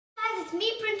it's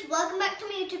me, Prince. Welcome back to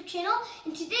my YouTube channel.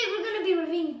 And today we're going to be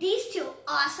reviewing these two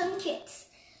awesome kits.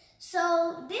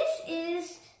 So this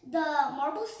is the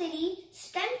Marbelocity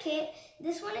STEM kit.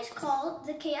 This one is called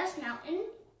the Chaos Mountain.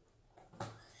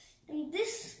 And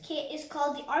this kit is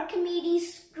called the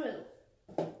Archimedes Screw.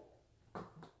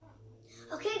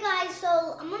 Okay guys,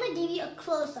 so I'm going to give you a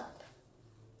close-up.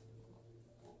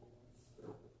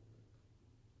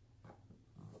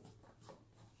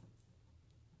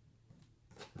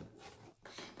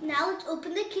 Now let's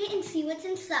open the kit and see what's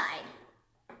inside.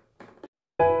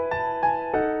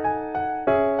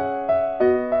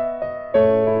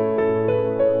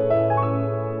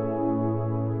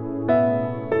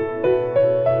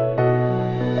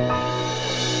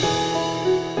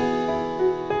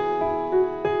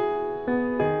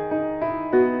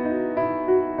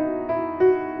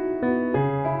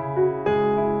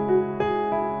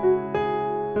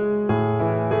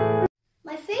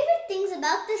 My favorite things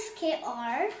about this kit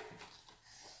are,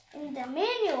 in the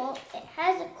manual, it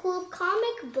has a cool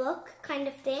comic book kind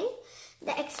of thing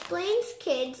that explains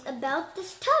kids about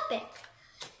this topic.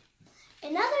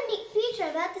 Another neat feature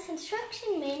about this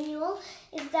instruction manual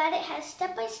is that it has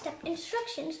step-by-step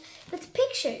instructions with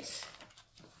pictures.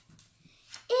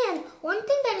 And one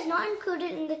thing that is not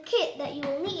included in the kit that you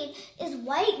will need is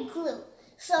white glue.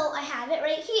 So I have it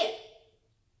right here.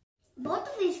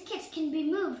 Both of these kits can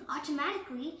be moved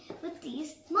automatically with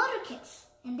these motor kits,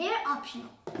 and they're optional.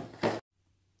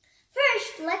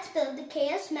 First, let's build the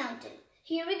Chaos Mountain.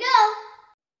 Here we go!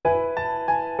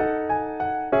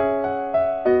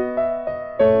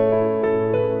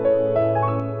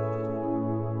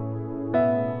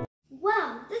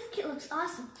 Wow, this kit looks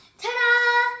awesome.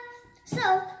 Ta-da!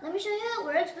 So, let me show you how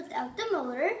it works without the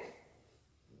motor.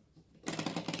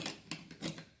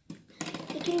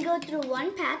 It can go through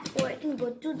one path or it can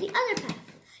go through the other path.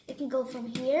 It can go from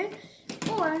here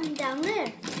or down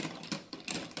there.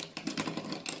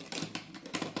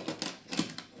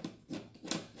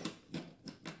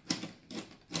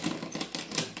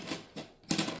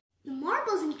 The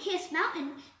marbles in Chaos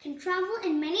Mountain can travel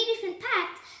in many different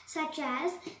paths, such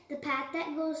as the path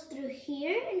that goes through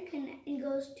here and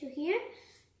goes to here,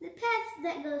 the path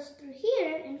that goes through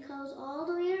here and goes all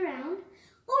the way around,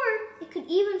 or it could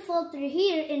even fall through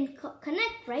here and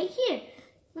connect right here.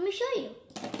 Let me show you.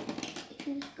 It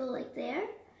can go like there.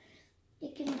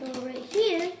 It can go right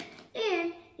here.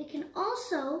 And it can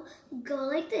also go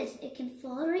like this. It can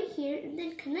fall right here and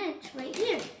then connect right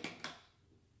here.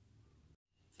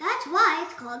 That's why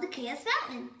it's called the Chaos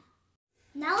Mountain.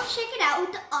 Now let's check it out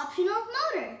with the optional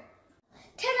motor.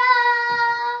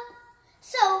 Ta-da!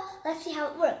 So let's see how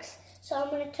it works. So I'm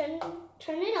going to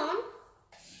turn it on.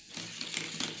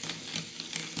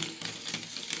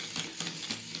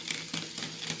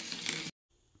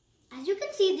 As you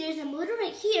can see, there's a motor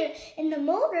right here, and the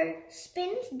motor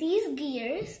spins these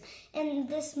gears, and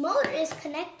this motor is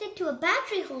connected to a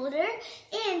battery holder,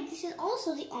 and this is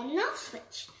also the on and off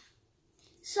switch.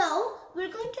 So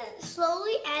we're going to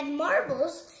slowly add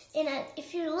marbles, and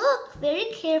if you look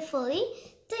very carefully,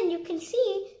 then you can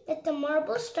see that the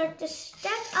marbles start to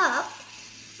stack up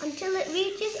until it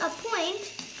reaches a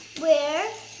point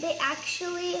where they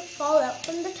actually fall out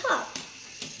from the top.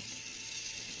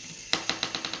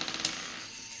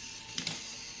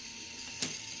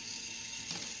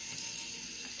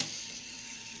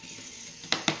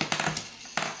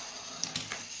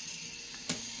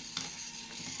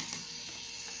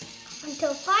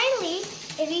 Until finally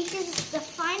it reaches the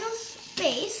final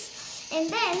space, and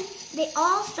then they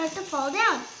all start to fall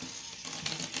down.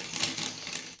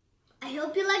 I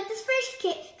hope you like this first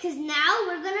kit, because now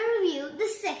we're going to review the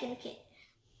second kit.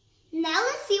 Now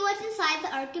let's see what's inside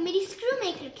the Archimedes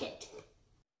Screwmaker kit.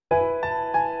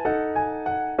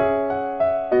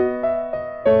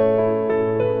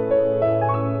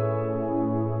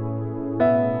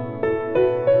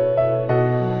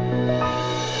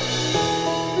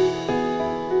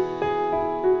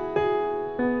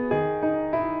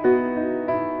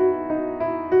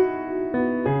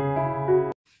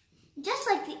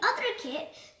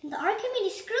 The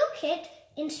Archimedes Screw Kit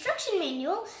instruction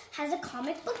manual has a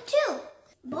comic book too.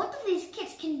 Both of these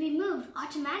kits can be moved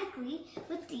automatically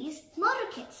with these motor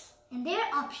kits, and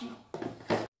they're optional.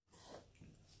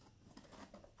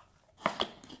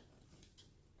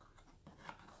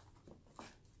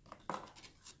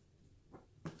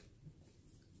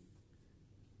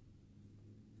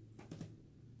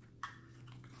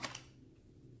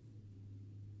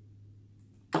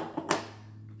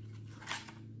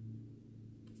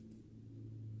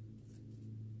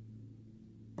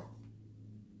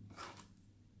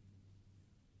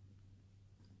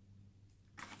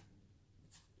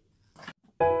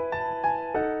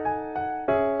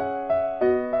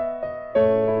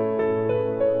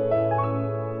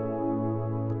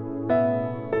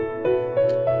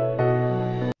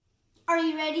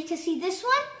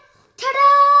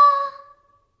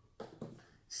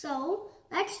 So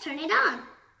let's turn it on.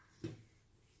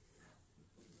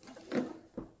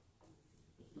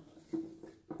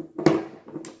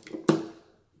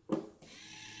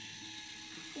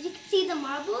 As you can see, the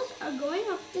marbles are going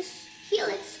up this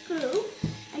helix screw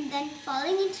and then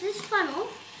falling into this funnel,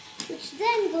 which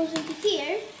then goes into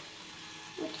here,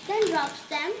 which then drops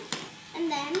them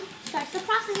and then starts the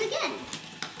process again.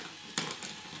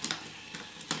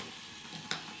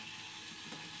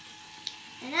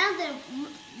 And now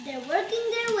they're working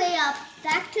their way up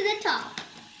back to the top.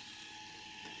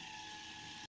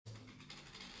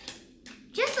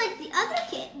 Just like the other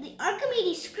kit, the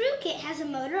Archimedes screw kit has a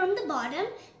motor on the bottom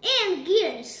and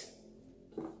gears.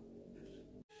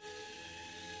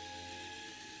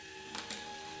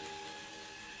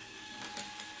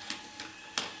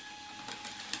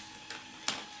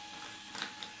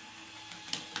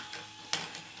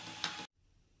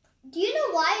 Do you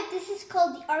know why this is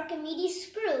called the Archimedes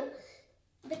screw?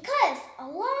 Because a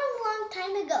long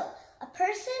time ago, a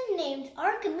person named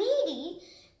Archimedes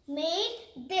made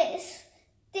this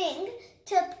thing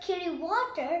to carry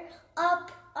water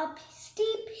up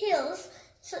steep hills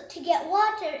to get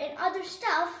water and other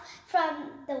stuff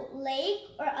from the lake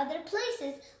or other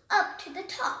places up to the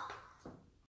top.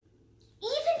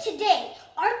 Even today,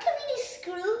 Archimedes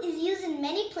screw is used in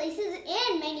many places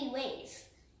and many ways.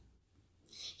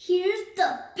 Here's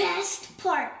the best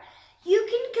part. You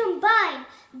can combine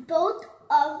both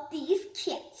of these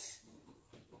kits.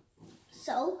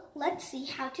 So let's see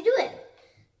how to do it.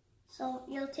 So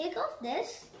you'll take off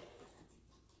this,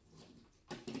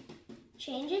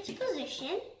 change its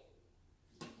position,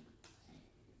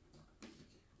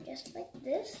 just like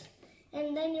this,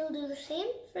 and then you'll do the same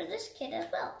for this kit as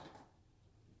well.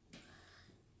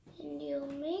 And you'll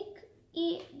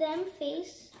make them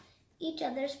face each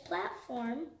other's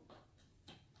platform.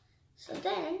 So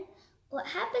then what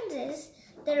happens is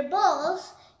their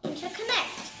balls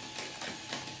interconnect.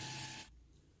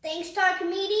 Thanks to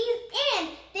Archimedes, and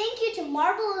thank you to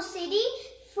Marbelocity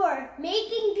for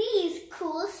making these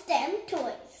cool STEM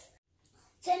toys.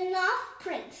 Signing off,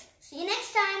 Prince. See you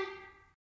next time.